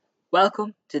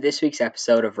Welcome to this week's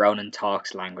episode of Ronan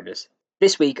Talks Languages.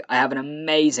 This week I have an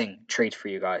amazing treat for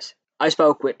you guys. I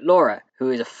spoke with Laura, who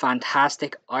is a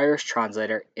fantastic Irish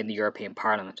translator in the European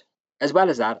Parliament. As well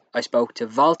as that, I spoke to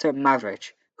Walter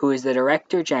Mavric, who is the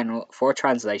Director General for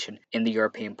Translation in the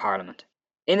European Parliament.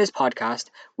 In this podcast,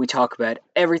 we talk about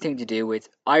everything to do with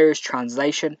Irish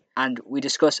translation and we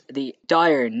discuss the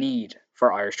dire need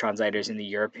for Irish translators in the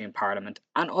European Parliament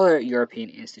and other European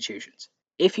institutions.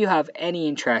 If you have any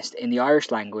interest in the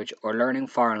Irish language or learning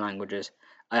foreign languages,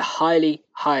 I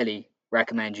highly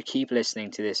recommend you keep listening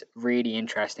to this really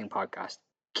interesting podcast.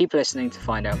 Keep listening to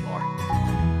find out more.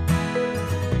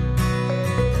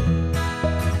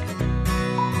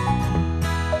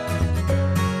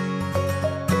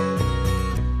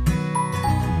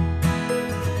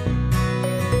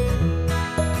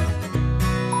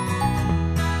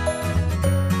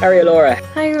 How are you, Laura?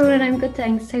 Hi, Ronan. I'm good,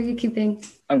 thanks. How are you keeping?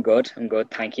 I'm good,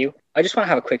 thank you. I just want to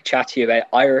have a quick chat to you about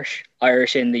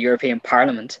Irish in the European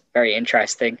Parliament. Very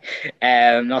interesting.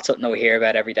 Not something that we hear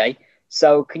about every day.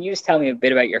 So can you just tell me a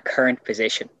bit about your current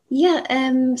position?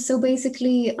 So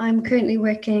basically I'm currently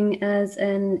working as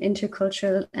an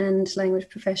intercultural and language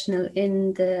professional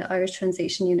in the Irish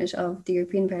Translation Unit of the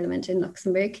European Parliament in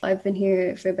Luxembourg. I've been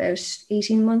here for about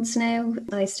 18 months now.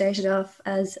 I started off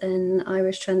as an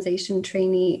Irish translation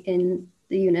trainee in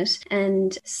the unit,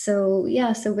 and so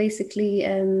basically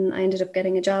I ended up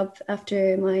getting a job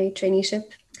after my traineeship.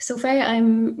 So far,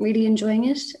 I'm really enjoying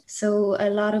it. So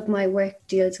a lot of my work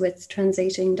deals with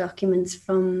translating documents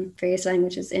from various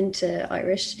languages into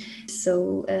Irish.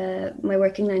 So my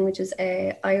working languages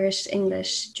are Irish,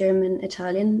 English, German,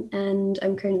 Italian, and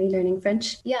I'm currently learning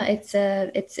French. Yeah,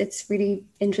 it's really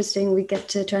interesting. We get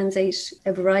to translate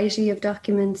a variety of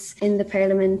documents in the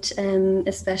Parliament,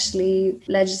 especially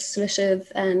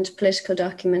legislative and political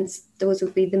documents. Those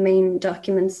would be the main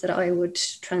documents that I would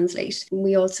translate.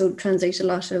 We also translate a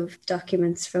lot of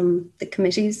documents from the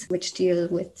committees, which deal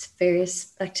with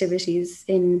various activities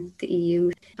in the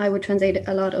EU. I would translate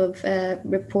a lot of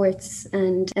reports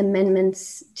and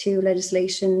amendments to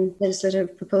legislation,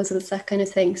 legislative proposals, that kind of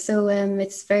thing. So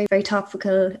it's very, very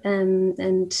topical and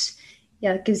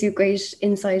it gives you great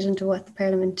insight into what the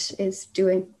Parliament is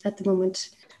doing at the moment.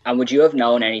 And would you have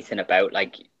known anything about,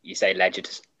 like you say,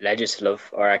 legislative,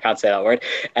 or I can't say that word,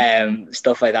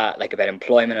 stuff like that, like about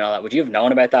employment and all that? Would you have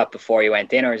known about that before you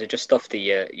went in, or is it just stuff that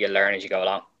you learn as you go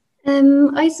along?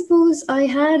 I suppose I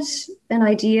had an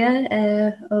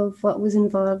idea of what was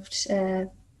involved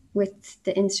with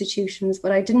the institutions,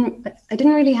 but I didn't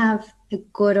really have a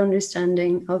good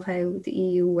understanding of how the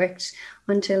EU worked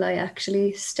until I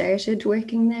actually started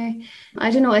working there. I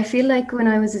don't know, I feel like when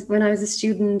I was a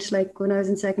student, like when I was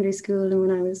in secondary school and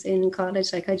when I was in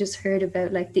college, like I just heard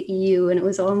about like the EU, and it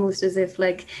was almost as if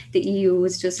like the EU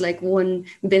was just like one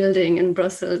building in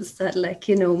Brussels that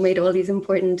made all these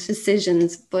important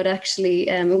decisions. But actually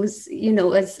it was,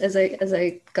 as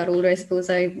I got older, I suppose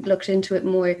I looked into it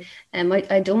more.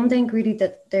 I don't think really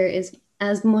that there is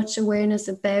as much awareness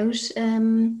about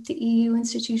the EU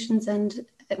institutions and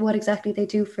what exactly they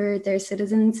do for their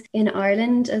citizens in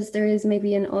Ireland as there is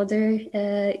maybe in other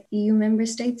EU member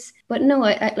states. But no,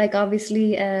 I like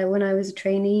obviously when I was a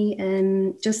trainee,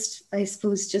 just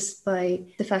by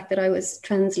the fact that I was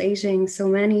translating so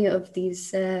many of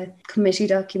these committee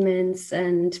documents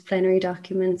and plenary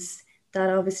documents, that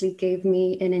obviously gave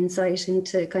me an insight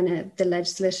into kind of the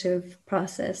legislative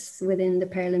process within the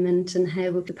Parliament and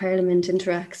how the Parliament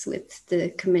interacts with the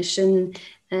Commission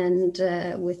and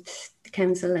with the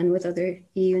Council and with other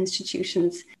EU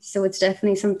institutions. So it's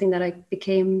definitely something that I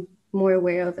became more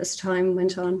aware of as time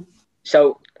went on.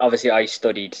 So obviously I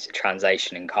studied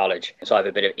translation in college, so I have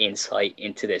a bit of insight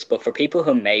into this. But for people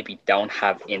who maybe don't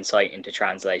have insight into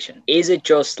translation, is it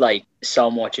just like so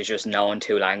much as just knowing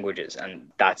two languages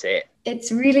and that's it?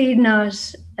 It's really not.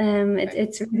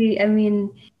 It's really, I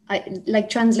mean,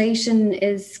 translation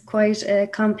is quite a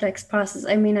complex process.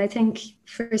 I mean, I think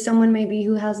for someone maybe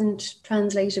who hasn't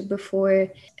translated before,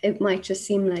 it might just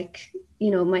seem like,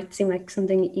 might seem like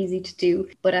something easy to do,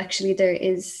 but actually there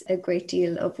is a great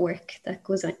deal of work that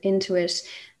goes into it.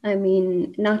 I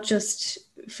mean, not just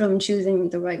from choosing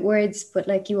the right words, but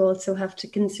like you also have to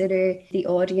consider the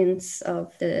audience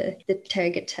of the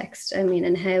target text. I mean,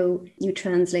 and how you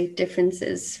translate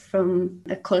differences from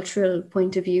a cultural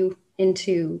point of view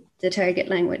into the target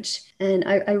language. And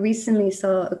I recently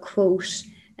saw a quote,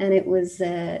 and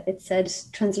it said,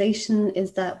 "Translation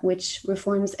is that which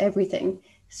reforms everything,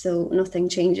 so nothing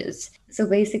changes." So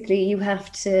basically you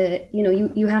have to,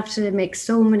 you have to make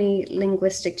so many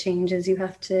linguistic changes. You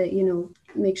have to,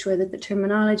 make sure that the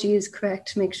terminology is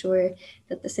correct, make sure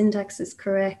that the syntax is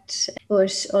correct.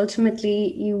 But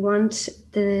ultimately, you want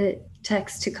the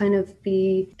text to kind of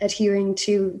be adhering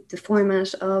to the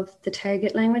format of the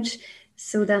target language,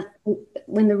 so that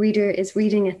when the reader is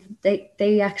reading it,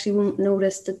 they actually won't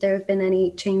notice that there have been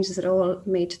any changes at all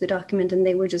made to the document, and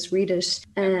they will just read it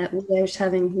without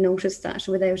having noticed that,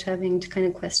 without having to kind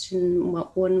of question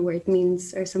what one word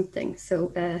means or something.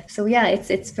 So yeah,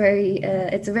 it's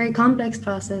a very complex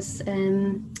process,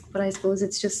 but I suppose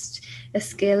it's just a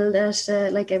skill that,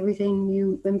 like everything,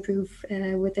 you improve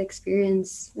with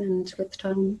experience and with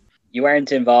time. You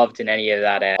weren't involved in any of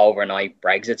that overnight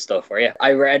Brexit stuff, were you?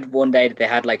 I read one day that they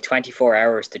had like 24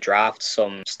 hours to draft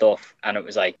some stuff, and it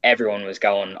was like everyone was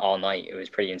going all night. It was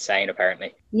pretty insane,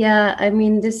 apparently. Yeah, I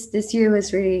mean, this year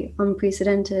was really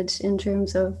unprecedented in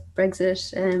terms of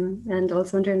Brexit, and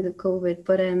also in terms of COVID.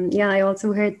 But yeah, I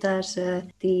also heard that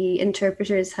the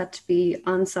interpreters had to be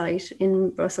on site in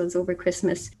Brussels over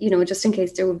Christmas, just in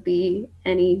case there would be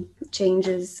any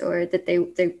changes, or that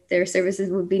their services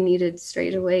would be needed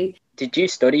straight away. Did you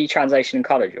study translation in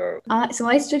college, or? So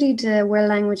I studied world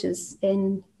languages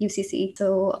in UCC.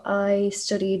 So I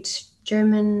studied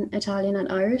German, Italian,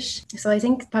 and Irish. So I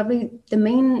think probably the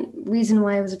main reason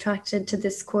why I was attracted to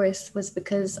this course was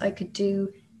because I could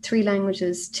do 3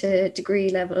 languages to degree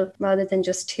level rather than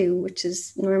just 2, which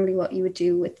is normally what you would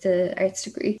do with the arts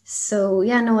degree. So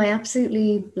yeah, no, I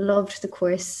absolutely loved the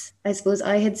course. I suppose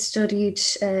I had studied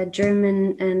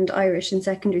German and Irish in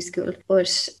secondary school,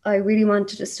 but I really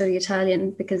wanted to study Italian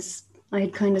because I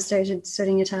had kind of started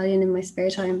studying Italian in my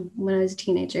spare time when I was a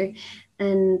teenager.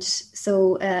 And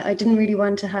so I didn't really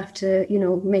want to have to,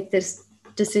 make this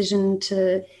decision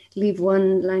to leave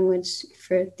one language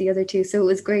for the other 2. So it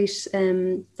was great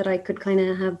that I could kind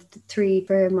of have the 3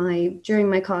 during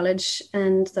my college,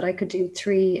 and that I could do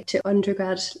 3 to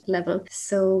undergrad level.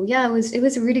 So yeah, it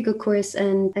was a really good course.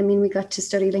 And I mean, we got to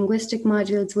study linguistic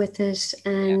modules with it,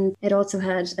 and it also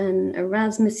had an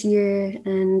Erasmus year,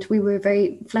 and we were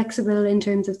very flexible in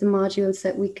terms of the modules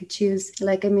that we could choose.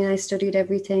 Like, I mean, I studied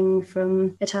everything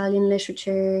from Italian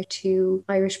literature to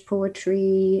Irish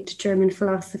poetry to German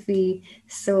philosophy.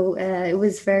 So it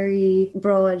was very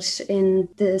broad in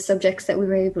the subjects that we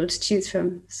were able to choose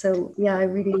from. So yeah, I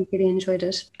really, really enjoyed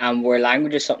it. And were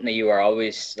languages something that you were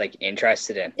always like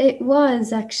interested in? It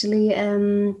was actually,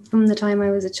 from the time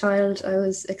I was a child, I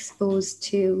was exposed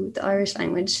to the Irish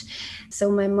language.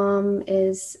 So my mom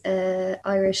is an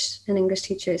Irish and English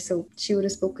teacher, so she would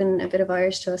have spoken a bit of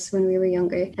Irish to us when we were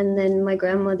younger. And then my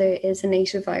grandmother is a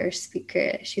native Irish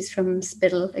speaker. She's from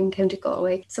Spittle in County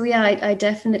Galway. So yeah, I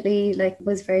definitely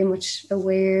was very much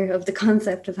aware of the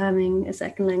concept of having a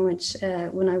second language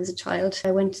when I was a child.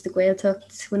 I went to the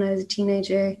Gaeilge when I was a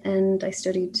teenager, and I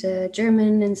studied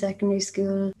German in secondary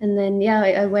school. And then yeah,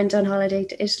 I went on holiday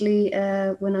to Italy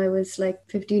when I was like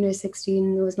 15 or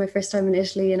 16. It was my first time in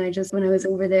Italy, and when I was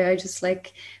over there, I just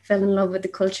fell in love with the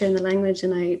culture and the language,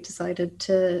 and I decided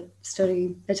to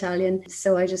study Italian.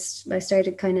 So I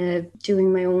started kind of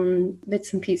doing my own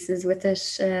bits and pieces with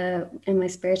it in my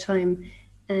spare time.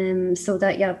 So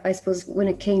that, yeah, I suppose when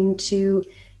it came to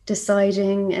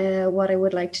deciding what I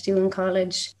would like to do in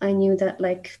college, I knew that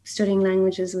studying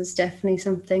languages was definitely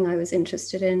something I was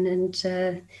interested in,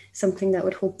 and something that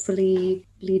would hopefully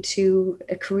lead to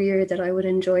a career that I would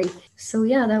enjoy. So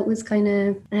yeah, that was kind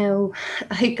of how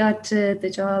I got to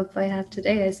the job I have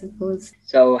today, I suppose.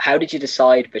 So how did you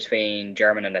decide between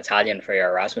German and Italian for your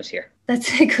Erasmus year?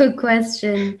 That's a good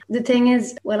question. The thing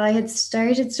is, well, I had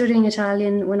started studying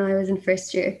Italian when I was in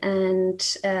first year, and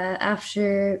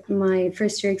after my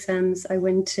first year exams, I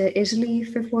went to Italy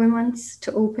for 4 months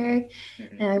to au pair.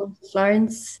 I went to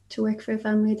Florence to work for a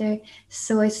family there.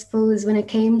 So I suppose when it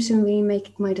came to me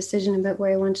making my decision about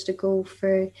where I wanted to go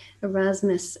for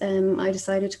Erasmus, I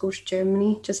decided to go to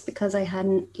Germany just because I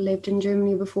hadn't lived in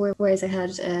Germany before, whereas I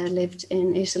had lived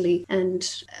in Italy. And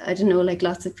I don't know,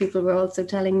 lots of people were also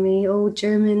telling me, oh,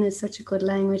 German is such a good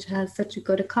language, it has such a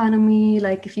good economy,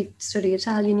 if you study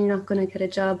Italian, you're not going to get a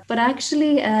job. But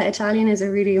actually, Italian is a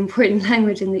really important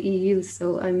language in the EU,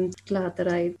 so I'm glad that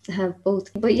I have both.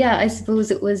 But yeah, I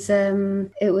suppose it was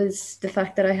the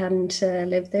fact that I hadn't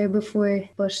lived there before,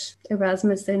 but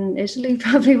Erasmus in Italy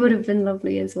probably would have been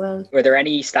lovely as well. Were there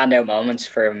any standout moments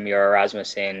from your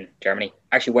Erasmus in Germany?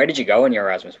 Actually, where did you go in your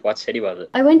Erasmus? What city was it?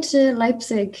 I went to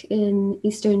Leipzig in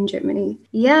Eastern Germany.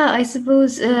 Yeah, I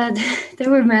suppose there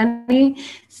were many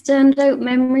standout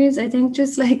memories. I think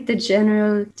just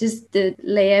the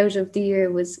layout of the year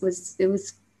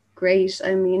was great.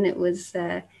 I mean,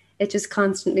 it just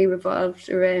constantly revolved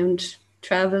around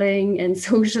traveling and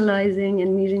socializing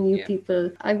and meeting new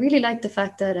people. I really like the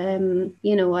fact that I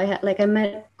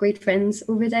met great friends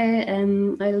over there.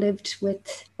 I lived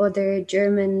with other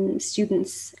German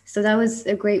students, so that was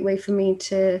a great way for me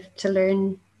to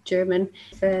learn German.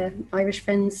 Irish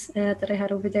friends that I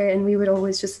had over there, and we would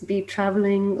always just be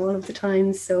traveling all of the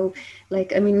time. So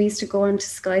we used to go on to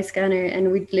Skyscanner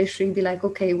and we'd literally be like,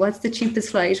 okay, what's the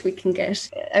cheapest flight we can get?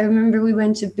 I remember we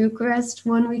went to Bucharest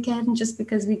one weekend just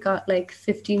because we got like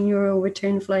 €15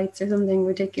 return flights or something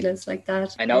ridiculous like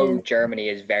that. I know Germany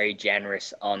is very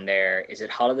generous on their, is it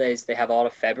holidays? They have all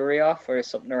of February off or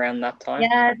something around that time?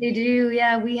 Yeah, they do.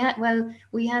 Yeah, we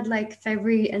had like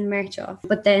February and March off,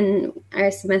 but then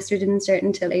our semester didn't start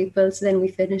until April, so then we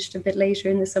finished a bit later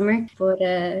in the summer. But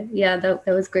yeah, that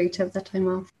was great to have that time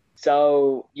off.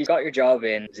 So you got your job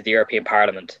in the European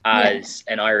Parliament as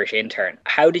an Irish intern.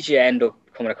 How did you end up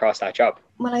coming across that job?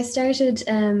 Well, I started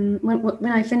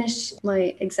when I finished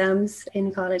my exams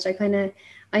in college.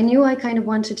 I knew I kind of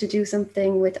wanted to do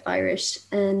something with Irish,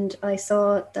 and I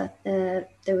saw that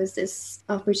there was this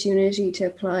opportunity to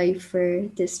apply for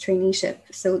this traineeship.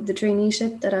 So the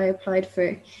traineeship that I applied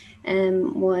for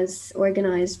was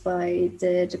organised by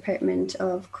the Department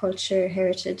of Culture,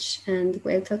 Heritage and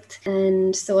Gaeltacht.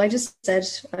 And so I just said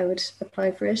I would apply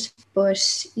for it.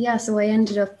 But yeah, so I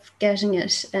ended up getting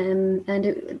it.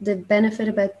 The benefit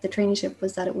about the traineeship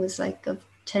was that it was like a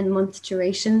 10-month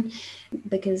duration,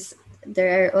 because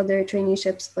there are other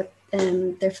traineeships, but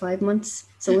they're 5 months.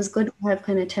 So it was good to have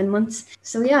kind of 10 months.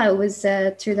 So yeah, it was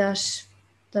through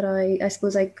that I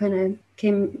suppose I kind of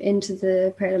came into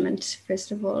the Parliament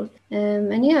first of all.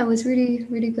 And yeah, it was really,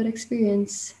 really good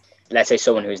experience. Let's say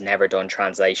someone who's never done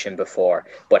translation before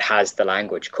but has the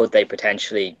language, could they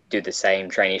potentially do the same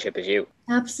traineeship as you?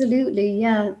 Absolutely,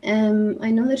 yeah.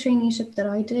 I know the traineeship that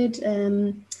I did,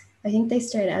 I think they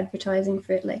started advertising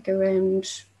for it like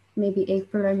around maybe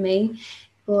April or May.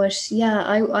 But yeah,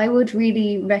 I would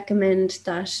really recommend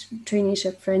that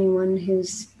traineeship for anyone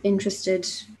who's interested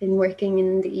in working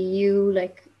in the EU,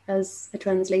 like as a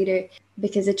translator,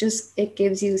 because it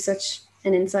gives you such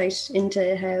an insight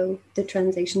into how the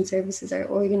translation services are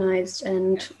organized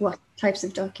and what types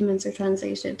of documents are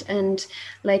translated. And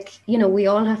we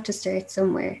all have to start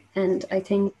somewhere. And I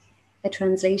think a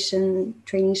translation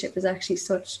traineeship is actually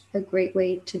such a great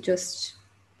way to just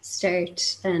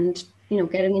start and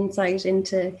get an insight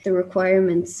into the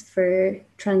requirements for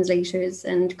translators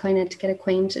and kind of to get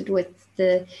acquainted with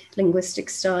the linguistic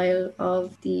style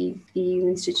of the EU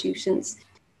institutions.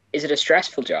 Is it a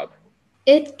stressful job?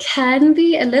 It can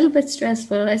be a little bit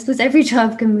stressful. I suppose every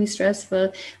job can be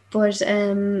stressful, but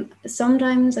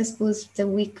sometimes I suppose the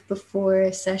week before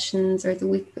sessions or the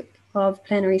week of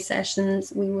plenary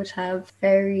sessions, we would have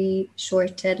very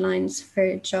short deadlines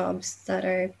for jobs that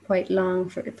are quite long,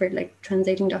 for like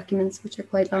translating documents which are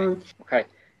quite long. Okay.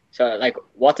 So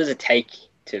what does it take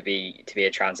to be a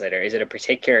translator? Is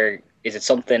it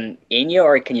something in you,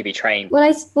 or can you be trained? Well,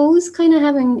 I suppose kind of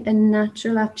having a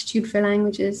natural aptitude for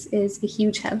languages is a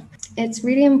huge help. It's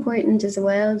really important as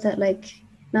well that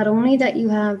not only that you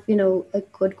have, a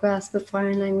good grasp of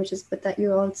foreign languages, but that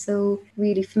you're also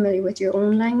really familiar with your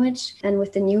own language and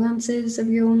with the nuances of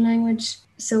your own language.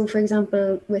 So, for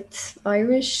example, with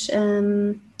Irish,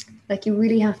 you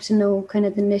really have to know kind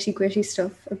of the nitty gritty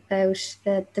stuff about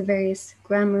the various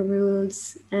grammar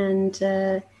rules, and,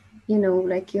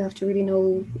 you have to really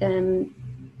know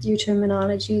your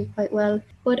terminology quite well.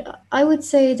 But I would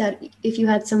say that if you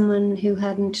had someone who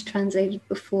hadn't translated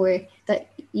before, that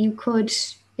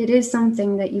it is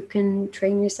something that you can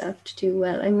train yourself to do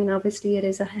well. I mean, obviously it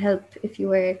is a help if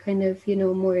you are kind of,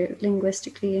 more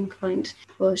linguistically inclined.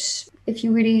 But if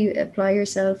you really apply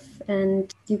yourself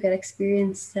and you get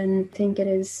experience, then I think it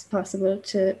is possible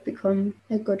to become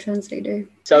a good translator.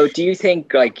 So do you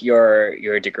think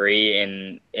your degree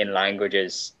in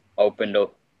languages opened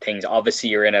up things? Obviously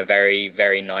you're in a very,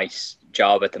 very nice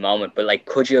job at the moment, but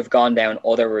could you have gone down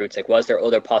other routes? Was there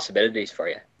other possibilities for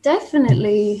you?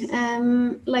 Definitely.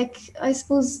 I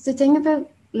suppose the thing about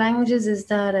languages is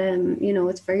that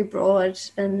it's very broad,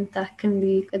 and that can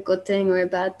be a good thing or a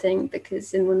bad thing,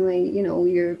 because in one way,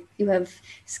 you have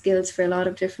skills for a lot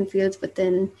of different fields, but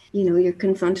then you're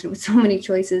confronted with so many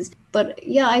choices. But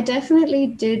yeah, I definitely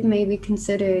did maybe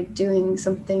consider doing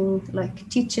something like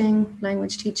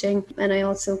language teaching, and I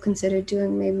also considered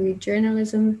doing maybe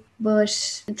journalism.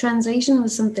 But translation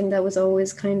was something that was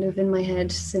always kind of in my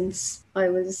head since I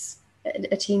was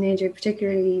a teenager,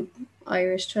 particularly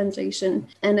Irish translation.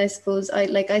 And I suppose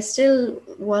I still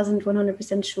wasn't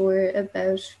 100% sure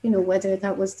about, whether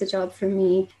that was the job for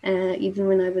me, even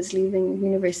when I was leaving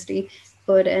university.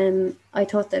 But I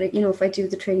thought that, if I do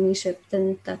the traineeship,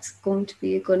 then that's going to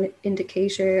be a good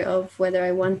indicator of whether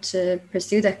I want to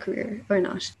pursue that career or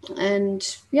not. And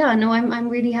yeah, no, I'm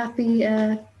really happy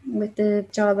with the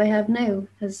job I have now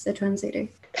as a translator.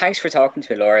 Thanks for talking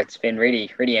to me, Laura. It's been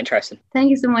really, really interesting. Thank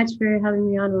you so much for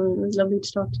having me on. It was lovely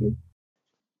to talk to you.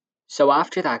 So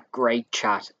after that great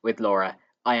chat with Laura,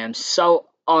 I am so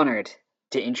honoured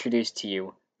to introduce to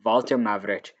you Walter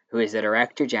Maverick, who is the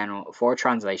Director General for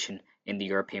Translation in the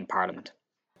European Parliament.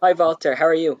 Hi Walter, how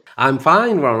are you? I'm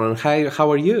fine, Ronan.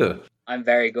 How are you? I'm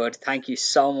very good. Thank you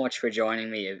so much for joining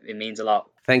me. It means a lot.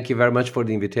 Thank you very much for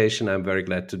the invitation. I'm very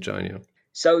glad to join you.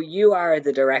 So you are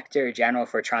the Director General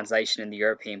for Translation in the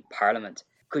European Parliament.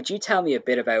 Could you tell me a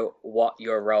bit about what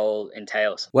your role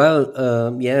entails?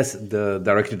 Well, yes, the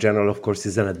Director General, of course,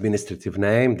 is an administrative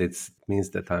name. That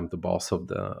means that I'm the boss of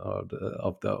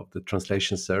the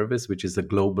translation service, which is a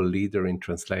global leader in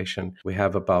translation. We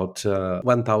have about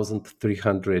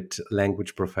 1,300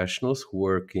 language professionals who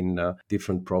work in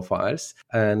different profiles,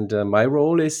 and my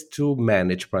role is to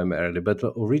manage primarily. But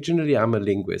originally, I'm a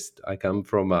linguist. I come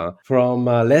from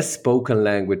less spoken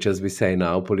language, as we say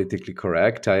now, politically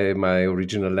correct. My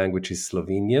original language is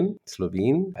Slovene,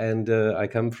 and I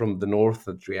come from the North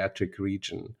Adriatic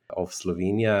region of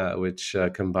Slovenia, which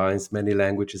combines many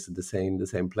languages at the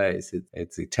same place.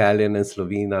 It's Italian and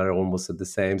Slovene are almost at the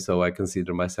same, so I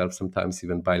consider myself sometimes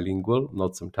even bilingual,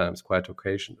 not sometimes, quite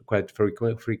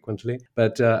frequently.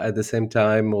 But at the same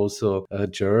time, also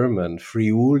German,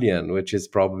 Friulian, which is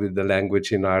probably the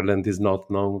language in Ireland is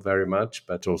not known very much,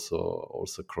 but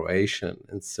also Croatian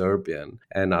and Serbian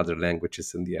and other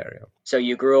languages in the area. So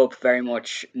you grew up very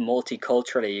much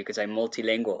multiculturally, you could say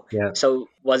multilingual. Yeah. So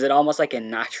was it almost like a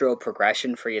natural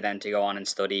progression for you then to go on and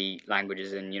study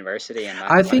languages in university and that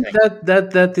I kind think of thing?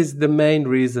 that is the main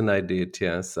reason I did.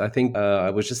 Yes, I think I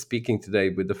was just speaking today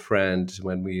with a friend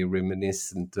when we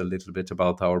reminisced a little bit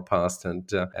about our past,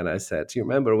 and I said, "You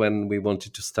remember when we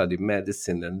wanted to study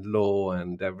medicine and law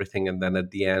and everything, and then at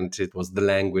the end it was the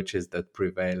languages that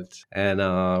prevailed." And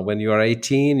when you are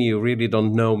 18, you really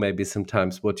don't know maybe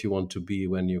sometimes what you want to be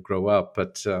when you grow up.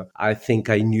 But I think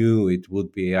I knew it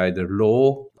would be either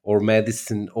law or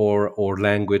medicine or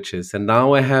languages. And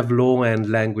now I have law and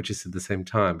languages at the same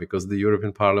time because the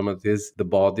European Parliament is the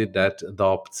body that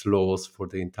adopts laws for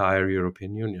the entire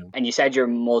European Union. And you said you're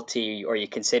or you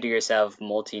consider yourself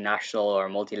multinational or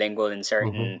multilingual in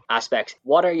certain aspects.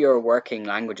 What are your working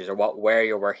languages, or what were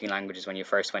your working languages when you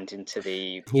first went into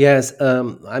the... Yes,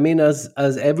 I mean, as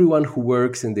everyone who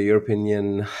works in the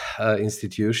European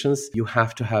institutions, you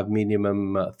have to have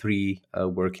minimum three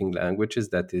working languages.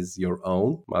 That is your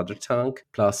own mother tongue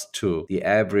plus two. The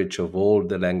average of all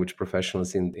the language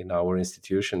professionals in our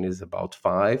institution is about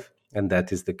five. And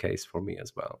that is the case for me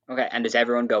as well. Okay, and does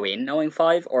everyone go in knowing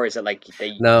five, or is it like No, we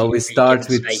are you given start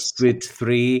space? with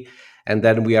three, and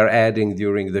then we are adding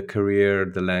during the career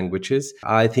the languages.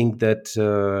 I think that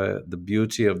the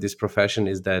beauty of this profession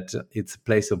is that it's a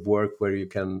place of work where you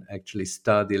can actually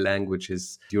study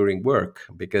languages during work,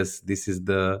 because this is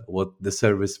what the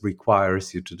service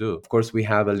requires you to do. Of course, we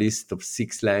have a list of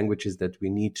 6 languages that we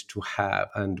need to have,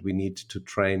 and we need to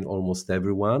train almost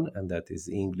everyone, and that is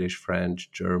English,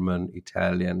 French, German,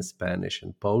 Italian, Spanish,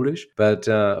 and Polish. But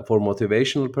for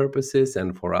motivational purposes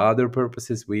and for other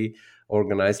purposes, we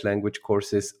organize language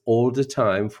courses all the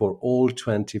time for all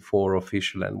 24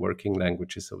 official and working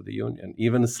languages of the Union,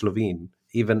 even Slovene,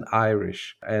 even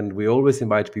Irish. And we always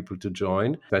invite people to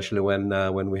join, especially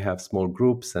when we have small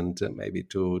groups and maybe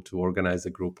to organize a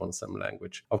group on some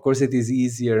language. Of course, it is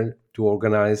easier to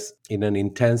organize in an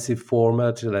intensive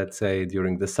format, let's say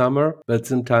during the summer, but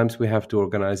sometimes we have to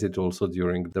organize it also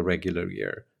during the regular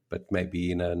year, but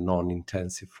maybe in a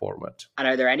non-intensive format. And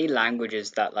are there any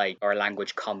languages or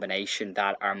language combination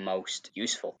that are most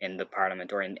useful in the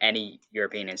Parliament or in any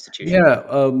European institution?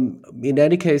 Yeah, in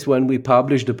any case, when we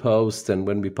publish the post and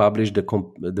when we publish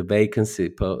the vacancy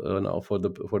for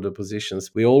the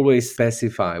positions, we always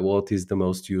specify what is the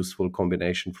most useful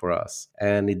combination for us,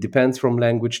 and it depends from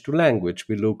language to language.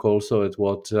 We look also at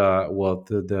what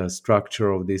the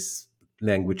structure of this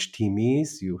language team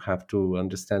is. You have to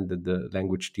understand that the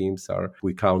language teams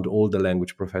we count all the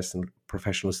language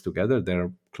professionals together. There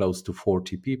are close to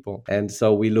 40 people. And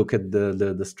so we look at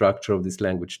the structure of these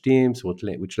language teams,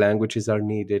 which languages are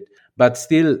needed. But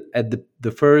still, at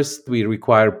the first, we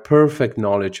require perfect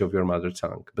knowledge of your mother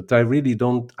tongue. But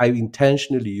I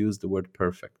intentionally use the word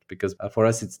perfect because for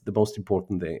us, it's the most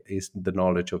important thing is the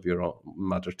knowledge of your own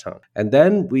mother tongue. And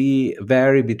then we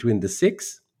vary between the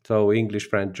 6. So English,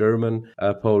 French, German,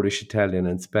 Polish, Italian,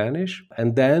 and Spanish.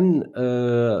 And then,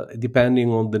 depending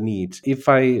on the need, if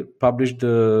I publish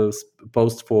the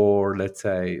post for, let's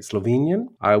say, Slovenian,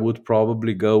 I would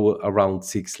probably go around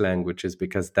 6 languages,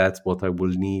 because that's what I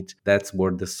will need. That's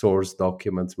where the source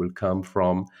documents will come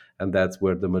from, and that's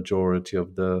where the majority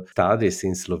of the studies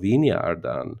in Slovenia are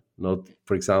done. Not,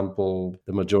 for example,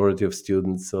 the majority of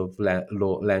students of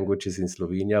languages in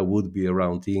Slovenia would be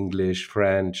around English,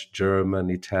 French,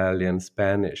 German, Italian,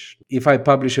 Spanish. If I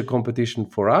publish a competition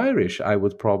for Irish, I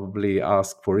would probably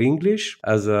ask for English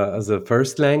as a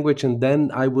first language, and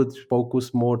then I would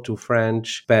focus more to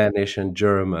French, Spanish, and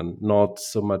German, not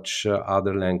so much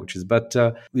other languages. But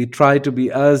we try to be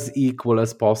as equal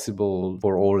as possible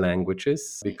for all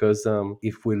languages, because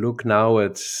if we look now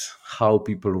at how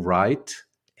people write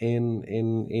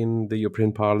in the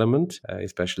European Parliament,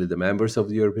 especially the members of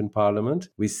the European Parliament,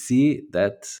 we see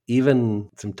that even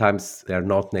sometimes they're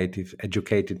not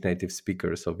educated native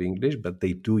speakers of English, but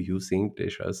they do use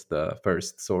English as the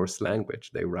first source language.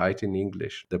 They write in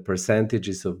English. The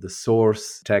percentages of the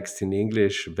source text in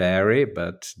English vary,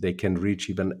 but they can reach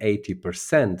even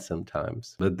 80%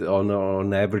 sometimes. But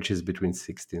on average, is between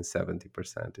 60 and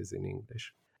 70% is in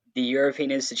English. The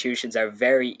European institutions are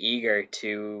very eager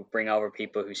to bring over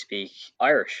people who speak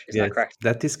Irish. Isn't that correct?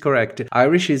 That is correct.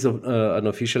 Irish is an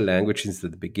official language since the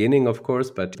beginning, of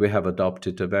course, but we have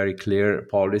adopted a very clear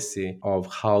policy of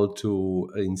how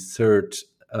to insert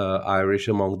Irish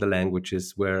among the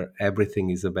languages where everything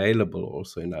is available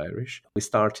also in Irish. We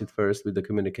started first with the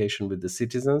communication with the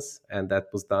citizens, and that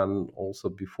was done also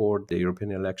before the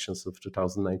European elections of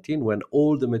 2019, when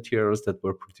all the materials that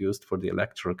were produced for the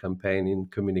electoral campaign in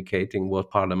communicating what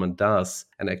Parliament does,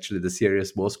 and actually the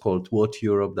series was called What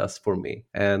Europe Does for Me.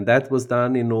 And that was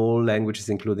done in all languages,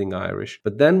 including Irish.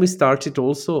 But then we started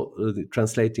also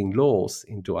translating laws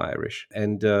into Irish,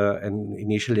 and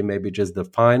initially maybe just the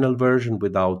final version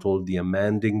without all the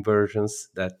amending versions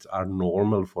that are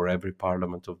normal for every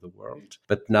parliament of the world.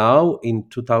 But now in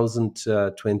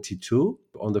 2022,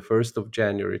 on the 1st of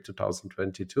January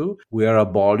 2022, we are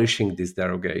abolishing this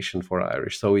derogation for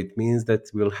Irish. So it means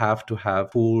that we'll have to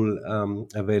have full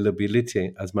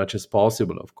availability as much as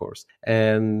possible, of course.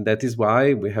 And that is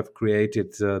why we have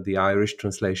created the Irish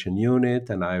Translation Unit,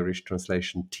 an Irish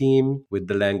translation team with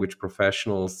the language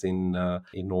professionals in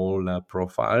all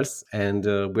profiles. And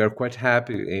we are quite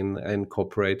happy in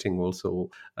cooperating also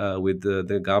with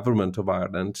the government of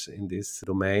Ireland in this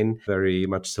domain, very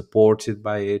much supported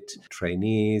by it, trainees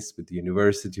with the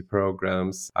university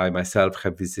programs. I myself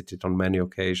have visited on many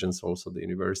occasions also the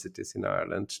universities in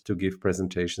Ireland to give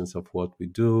presentations of what we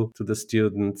do to the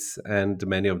students, and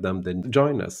many of them then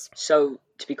join us. So,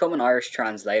 to become an Irish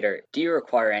translator, do you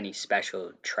require any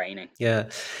special training? Yeah,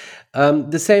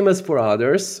 the same as for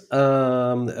others.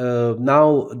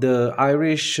 Now the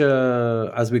Irish,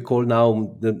 as we call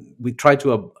now, we try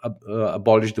to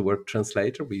abolish the word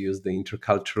translator. We use the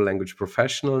intercultural language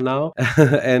professional now,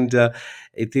 and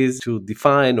it is to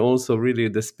define also really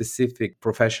the specific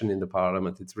profession in the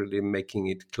Parliament. It's really making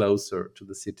it closer to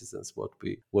the citizens what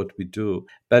we do.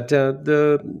 But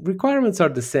the requirements are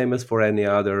the same as for any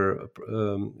other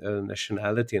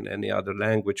nationality and any other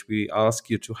language. We ask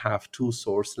you to have 2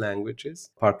 source languages.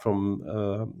 Apart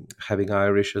from having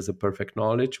Irish as a perfect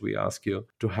knowledge, we ask you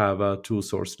to have 2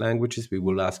 source languages. We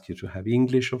will ask you to have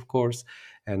English, of course,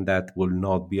 and that will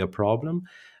not be a problem.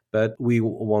 But we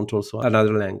want also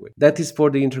another language. That is for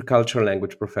the intercultural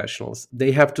language professionals.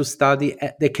 They have to study,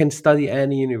 they can study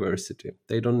any university.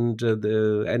 They don't,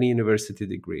 any university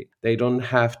degree. They don't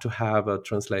have to have a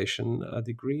translation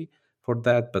degree for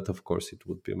that, but of course it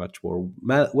would be much more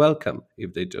welcome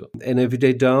if they do. And if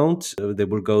they don't, they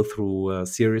will go through a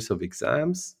series of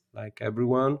exams like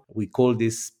everyone. We call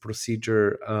this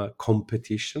procedure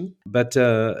competition, but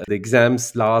the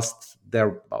exams last, there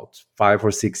are about 5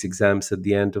 or 6 exams at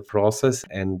the end of the process,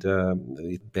 and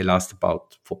they last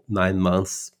about 9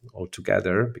 months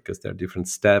altogether because there are different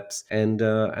steps, and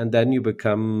then you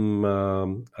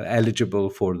become eligible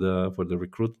for the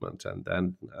recruitment, and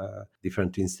then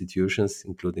different institutions,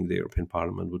 including the European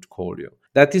Parliament, would call you.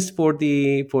 That is for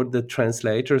the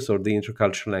translators or the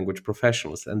intercultural language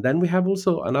professionals, and then we have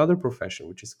also another profession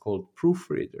which is called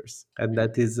proofreaders, and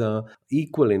that is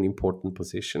equally an important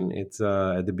position. It's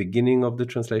at the beginning of the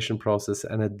translation process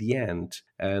and at the end.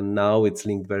 And now it's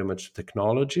linked very much to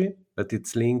technology, but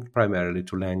it's linked primarily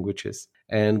to languages.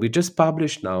 And we just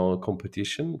published now a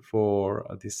competition for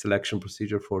this selection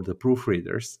procedure for the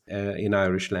proofreaders in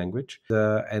Irish language.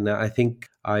 And I think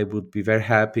I would be very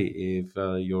happy if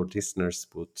your listeners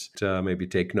would maybe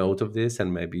take note of this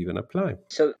and maybe even apply.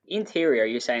 So, in theory, are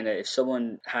you saying that if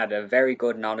someone had a very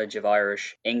good knowledge of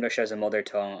Irish, English as a mother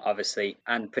tongue, obviously,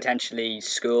 and potentially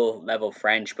school level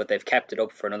French, but they've kept it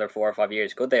up for another 4 or 5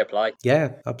 years, could they apply?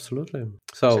 Yeah, absolutely.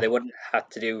 So they wouldn't have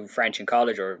to do French in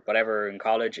college or whatever in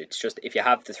college. It's just if you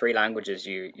have the three languages,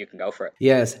 you can go for it.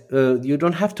 Yes, you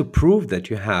don't have to prove that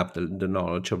you have the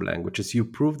knowledge of languages. You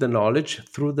prove the knowledge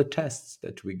through the tests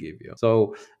that we give you.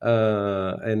 So,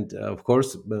 and of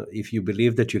course, if you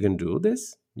believe that you can do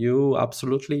this, you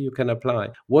can apply.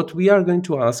 What we are going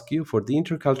to ask you for the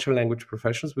intercultural language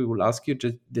professions, we will ask you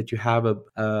that you have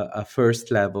a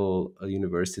first level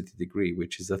university degree,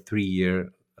 which is a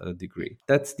 3-year degree.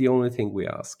 That's the only thing we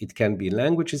ask. It can be in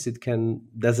languages.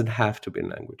 Doesn't have to be in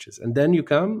languages. And then you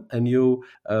come and you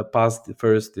pass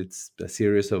first. It's a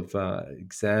series of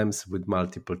exams with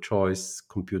multiple choice,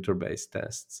 computer-based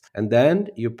tests, and then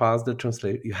you pass the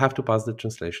translate. You have to pass the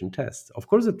translation tests. Of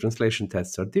course, the translation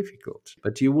tests are difficult,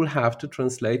 but you will have to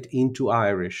translate into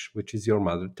Irish, which is your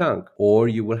mother tongue, or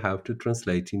you will have to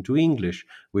translate into English,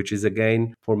 which is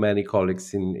again for many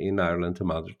colleagues in Ireland a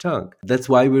mother tongue. That's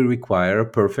why we require a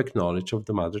perfect knowledge of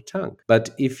the mother tongue. But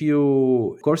if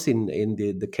you, of course, in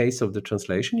the case of the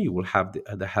translation, you will have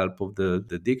the help of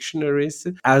the dictionaries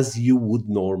as you would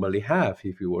normally have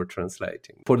if you were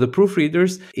translating. For the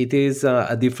proofreaders, it is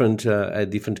a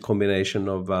different combination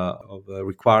of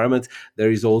requirements.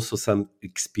 There is also some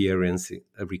experience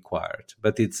required,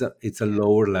 but it's a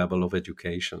lower level of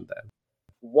education then.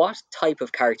 What type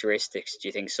of characteristics do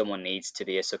you think someone needs to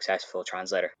be a successful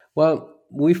translator? Well,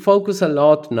 we focus a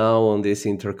lot now on this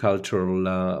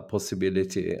intercultural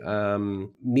possibility,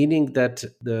 meaning that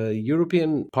the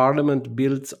European Parliament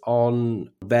builds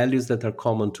on values that are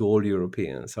common to all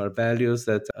Europeans, are values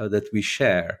that we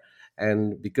share.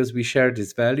 And because we share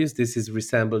these values, this is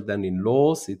resembled then in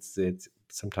laws.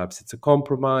 Sometimes it's a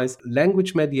compromise.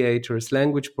 Language mediators,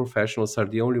 language professionals are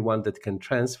the only one that can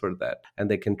transfer that,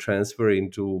 and they can transfer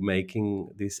into making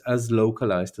this as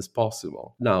localized as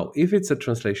possible. Now, if it's a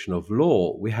translation of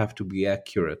law, we have to be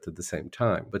accurate at the same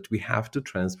time, but we have to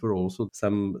transfer also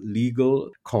some legal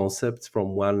concepts from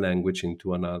one language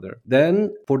into another.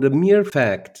 Then, for the mere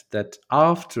fact that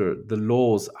after the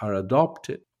laws are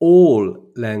adopted, all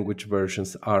language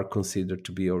versions are considered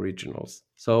to be originals.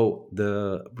 So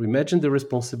imagine the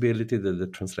responsibility that the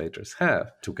translators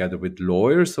have. Together with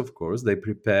lawyers, of course, they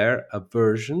prepare a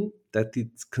version that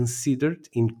is considered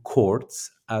in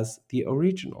courts as the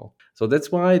original. So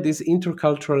that's why this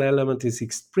intercultural element is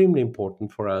extremely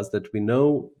important for us, that we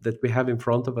know that we have in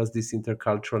front of us these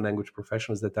intercultural language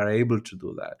professionals that are able to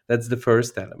do that. That's the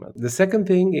first element. The second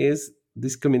thing is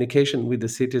this communication with the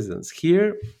citizens.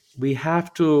 Here, we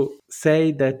have to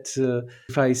say that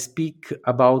if I speak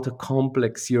about a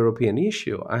complex European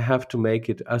issue, I have to make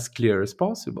it as clear as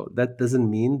possible. That doesn't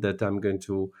mean that I'm going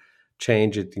to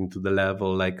change it into the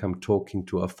level like I'm talking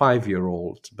to a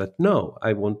 5-year-old. But no,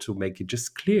 I want to make it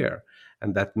just clear.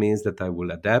 And that means that I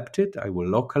will adapt it, I will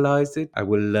localize it, I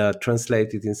will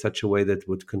translate it in such a way that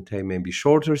would contain maybe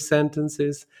shorter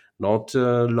sentences, not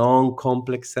long,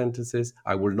 complex sentences.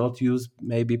 I will not use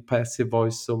maybe passive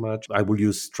voice so much. I will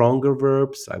use stronger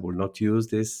verbs. I will not use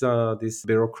these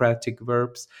bureaucratic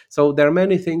verbs. So there are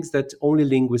many things that only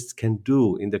linguists can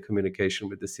do in the communication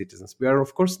with the citizens. We are,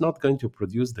 of course, not going to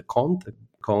produce the content.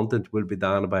 Content will be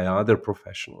done by other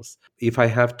professionals. If I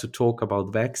have to talk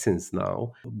about vaccines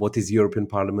now, what is European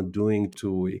Parliament doing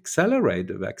to accelerate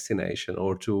the vaccination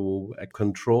or to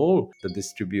control the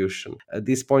distribution? At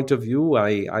this point of view,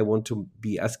 I want to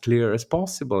be as clear as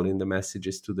possible in the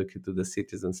messages to the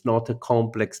citizens, not a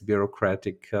complex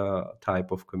bureaucratic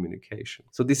type of communication.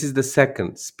 So this is the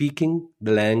second, speaking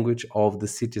the language of the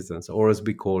citizens, or as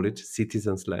we call it,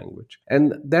 citizens' language.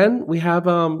 And then we have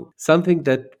something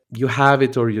that you have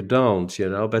it or you don't,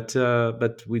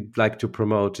 but we'd like to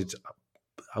promote it.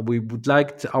 We would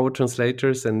like our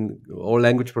translators and all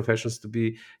language professionals to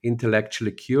be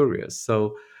intellectually curious.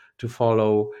 So to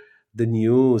follow the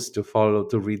news, to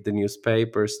read the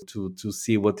newspapers, to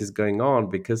see what is going on.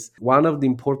 Because one of the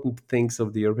important things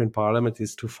of the European Parliament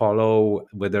is to follow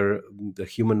whether the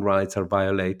human rights are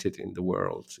violated in the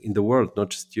world,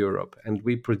 not just Europe. And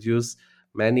we produce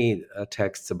many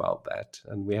texts about that.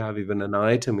 And we have even an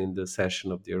item in the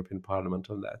session of the European Parliament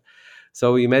on that.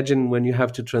 So imagine when you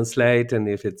have to translate, and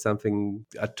if it's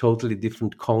a totally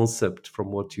different concept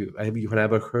from what you've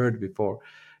never heard before,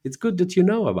 it's good that you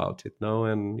know about it, no?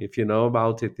 And if you know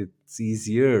about it, it's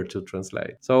easier to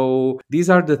translate. So these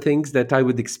are the things that I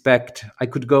would expect. I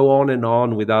could go on and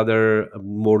on with other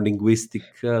more linguistic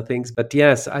things, but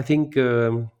yes, I think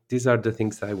these are the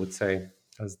things I would say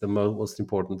as the most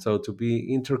important. So to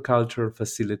be intercultural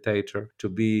facilitator, to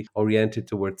be oriented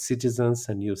towards citizens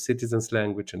and use citizens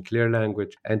language and clear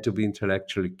language, and to be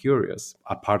intellectually curious,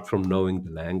 apart from knowing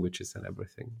the languages and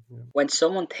everything. Yeah. When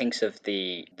someone thinks of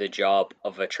the job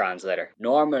of a translator,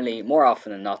 normally, more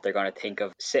often than not, they're going to think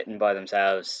of sitting by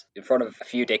themselves in front of a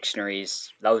few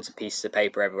dictionaries, loads of pieces of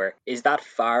paper everywhere. Is that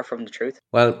far from the truth?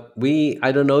 Well,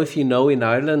 I don't know if you know in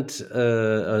Ireland,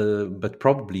 but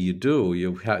probably you do.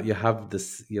 You have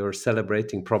this. You're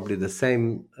celebrating probably the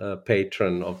same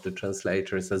patron of the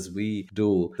translators as we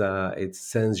do. It's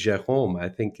Saint Jérôme, I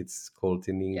think it's called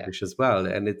in Yeah. English as well,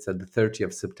 and it's at the 30th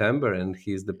of September, and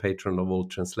he's the patron of all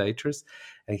translators,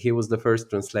 and he was the first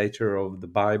translator of the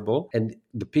Bible. And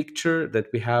the picture that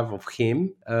we have of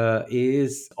him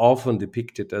is often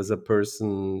depicted as a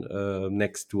person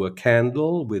next to a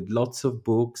candle with lots of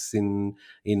books in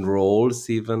rolls,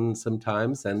 even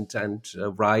sometimes, and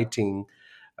writing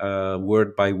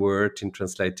word by word in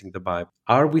translating the Bible.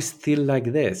 Are we still like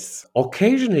this?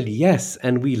 Occasionally, yes,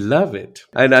 and we love it.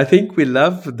 And I think we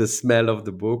love the smell of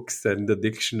the books and the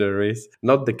dictionaries,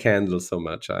 not the candle so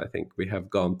much. I think we have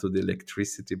gone to the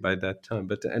electricity by that time,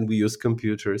 and we use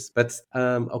computers. But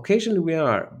occasionally we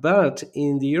are. But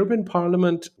in the European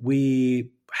Parliament,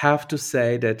 we have to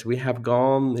say that we have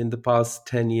gone in the past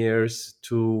 10 years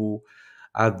to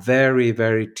a very,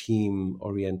 very team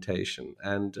orientation,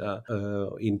 and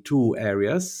in two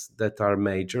areas that are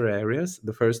major areas.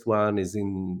 The first one is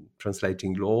in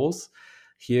translating laws.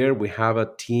 Here we have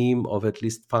a team of at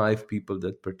least 5 people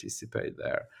that participate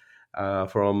there,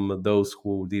 from those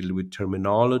who deal with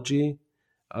terminology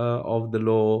of the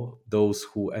law, those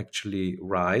who actually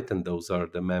write, and those are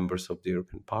the members of the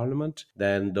European Parliament,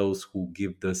 then those who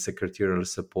give the secretarial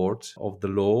support of the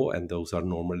law, and those are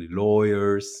normally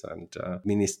lawyers and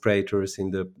administrators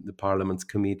in the Parliament's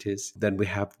committees. Then we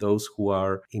have those who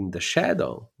are in the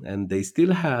shadow, and they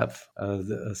still have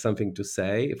something to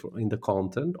say in the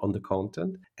content, on the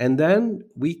content. And then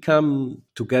we come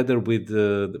together with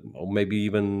or maybe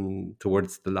even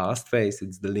towards the last phase,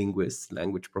 it's the linguists,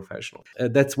 language professional.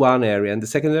 That's one area. And the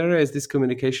second area is this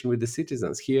communication with the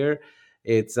citizens. Here,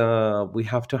 it's we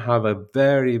have to have a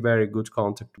very, very good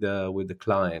contact with the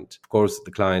client. Of course,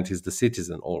 the client is the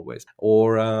citizen always,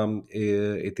 or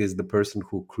it is the person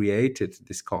who created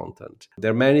this content.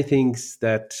 There are many things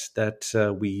that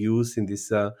we use in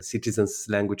this citizens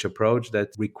language approach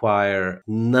that require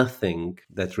nothing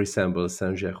that resembles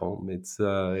Saint Jérôme. It's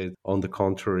on the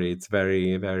contrary, it's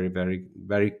very, very, very,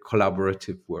 very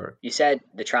collaborative work. You said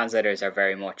the translators are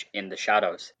very much in the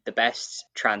shadows. The best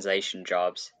translation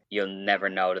jobs, you'll never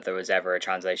know that there was ever a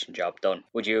translation job done.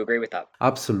 Would you agree with that?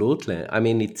 Absolutely. I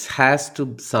mean, it has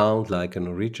to sound like an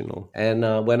original.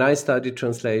 And when I studied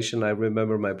translation, I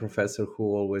remember my professor who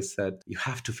always said, "You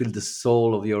have to feel the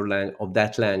soul of your of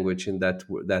that language in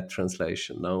that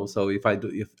translation." No, so if I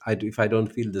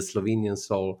don't feel the Slovenian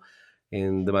soul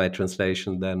in my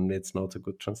translation, then it's not a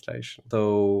good translation.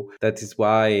 So that is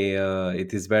why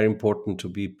it is very important to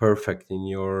be perfect in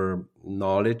your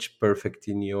knowledge, perfect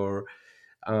in your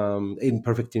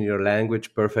perfect in your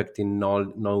language, perfect in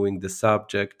knowing the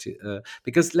subject.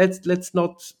 Because let's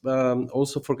not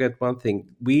also forget one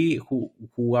thing: we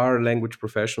who are language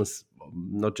professionals,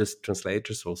 not just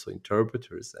translators, also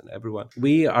interpreters and everyone,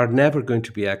 we are never going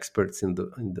to be experts in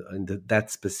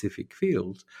that specific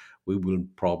field. We will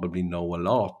probably know a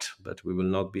lot, but we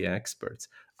will not be experts.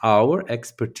 Our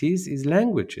expertise is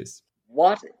languages.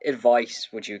 What advice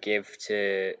would you give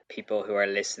to people who are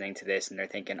listening to this and they're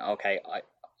thinking, okay,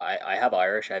 I have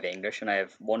Irish, I have English, and I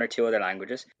have one or two other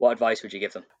languages? What advice would you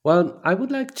give them? Well, I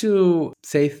would like to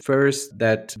say first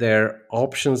that there are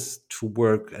options to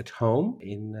work at home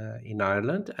in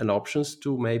Ireland and options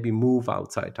to maybe move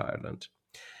outside Ireland.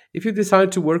 If you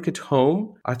decide to work at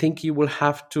home, I think you will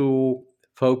have to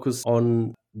focus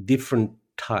on different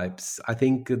types. I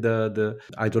think the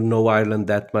I don't know Ireland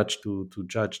that much to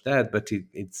judge that, but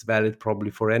it's valid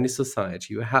probably for any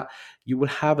society. You will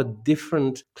have a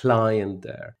different client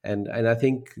there, and I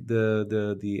think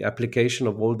the application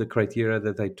of all the criteria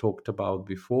that I talked about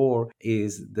before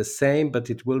is the same, but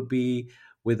it will be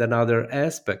with another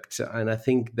aspect. And I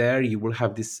think there you will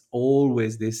have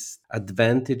always this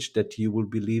advantage that you will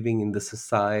be living in the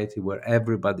society where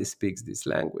everybody speaks this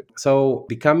language. So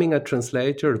becoming a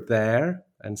translator there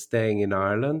and staying in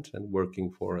Ireland and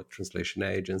working for a translation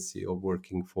agency or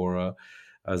working for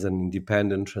as an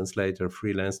independent translator,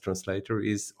 freelance translator,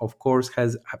 is of course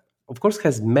has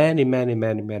many, many,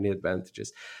 many, many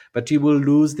advantages. But you will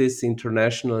lose this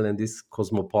international and this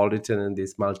cosmopolitan and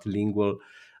this multilingual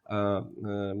uh,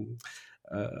 um,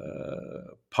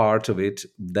 part of it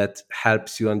that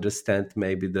helps you understand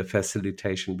maybe the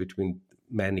facilitation between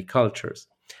many cultures.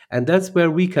 And that's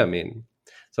where we come in.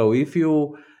 So if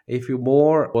you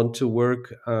more want to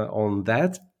work on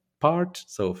that part,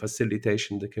 so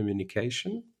facilitation the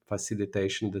communication,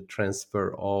 facilitation the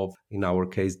transfer of, in our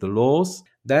case, the laws,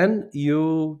 then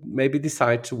you maybe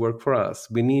decide to work for us.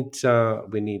 We'd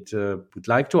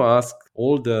like to ask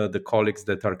all the colleagues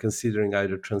that are considering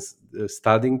either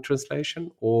studying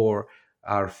translation or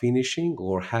are finishing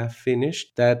or have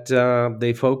finished, that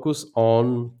they focus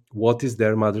on what is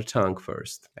their mother tongue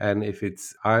first. And if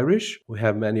it's Irish, we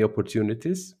have many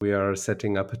opportunities. We are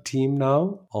setting up a team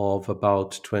now of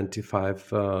about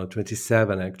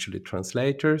 27 actually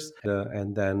translators,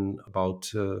 and then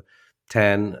about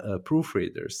 10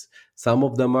 proofreaders. Some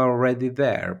of them are already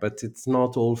there, but it's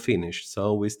not all finished.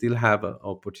 So we still have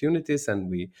opportunities, and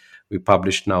we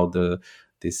publish now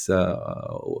this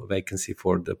vacancy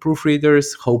for the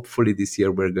proofreaders. Hopefully this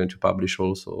year we're going to publish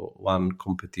also one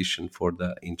competition for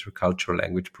the intercultural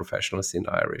language professionals in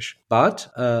Irish.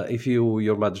 But if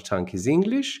your mother tongue is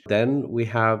English, then we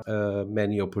have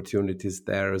many opportunities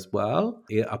there as well.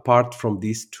 Apart from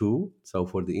these two, so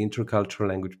for the intercultural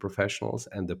language professionals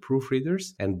and the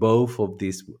proofreaders, and both of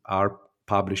these are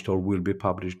published or will be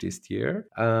published this year.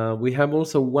 We have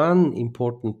also one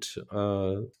important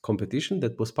competition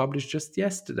that was published just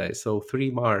yesterday, so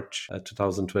 3 March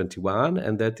 2021,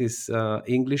 and that is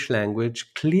English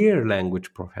language, clear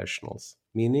language professionals,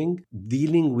 meaning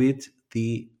dealing with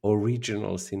the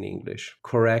originals in English,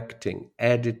 correcting,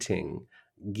 editing,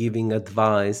 giving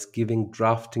advice, giving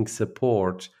drafting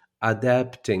support,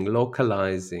 adapting,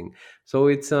 localizing. So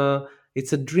it's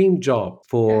a dream job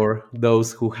for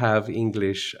those who have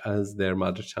English as their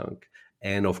mother tongue,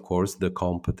 and of course the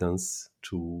competence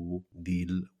to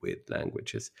deal with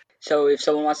languages. So if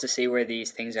someone wants to see where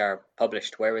these things are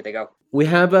published, where would they go? We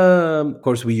have, of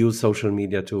course, we use social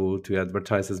media to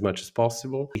advertise as much as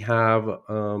possible. We have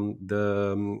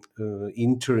the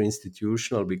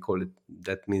inter-institutional, we call it,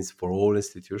 that means for all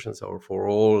institutions or for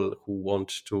all who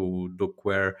want to look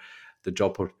where the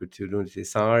job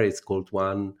opportunities are. It's called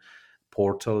one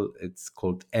portal. It's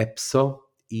called EPSO,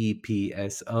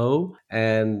 EPSO,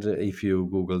 and if you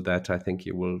Google that, I think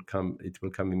it will come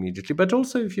immediately. But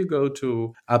also if you go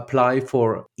to apply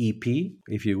for EP,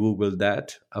 if you Google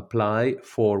that, apply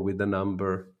for with the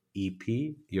number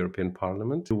EP, European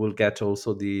Parliament, you will get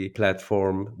also the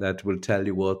platform that will tell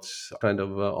you what kind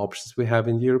of options we have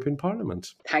in the European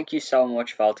Parliament. Thank you so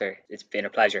much, Walter. It's been a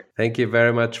pleasure. Thank you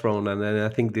very much, Ronan. And I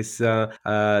think this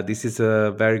is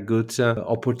a very good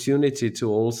opportunity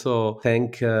to also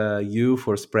thank you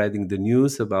for spreading the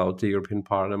news about the European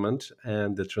Parliament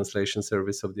and the translation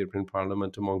service of the European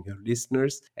Parliament among your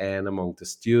listeners and among the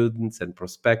students and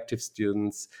prospective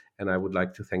students. And I would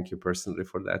like to thank you personally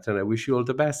for that. And I wish you all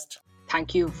the best.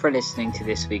 Thank you for listening to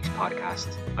this week's podcast.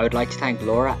 I would like to thank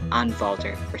Laura and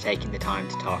Walter for taking the time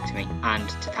to talk to me, and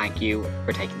to thank you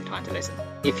for taking the time to listen.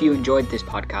 If you enjoyed this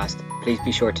podcast, please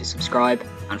be sure to subscribe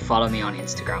and follow me on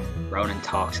Instagram, Ronan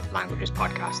Talks Languages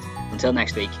Podcast. Until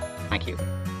next week, thank you.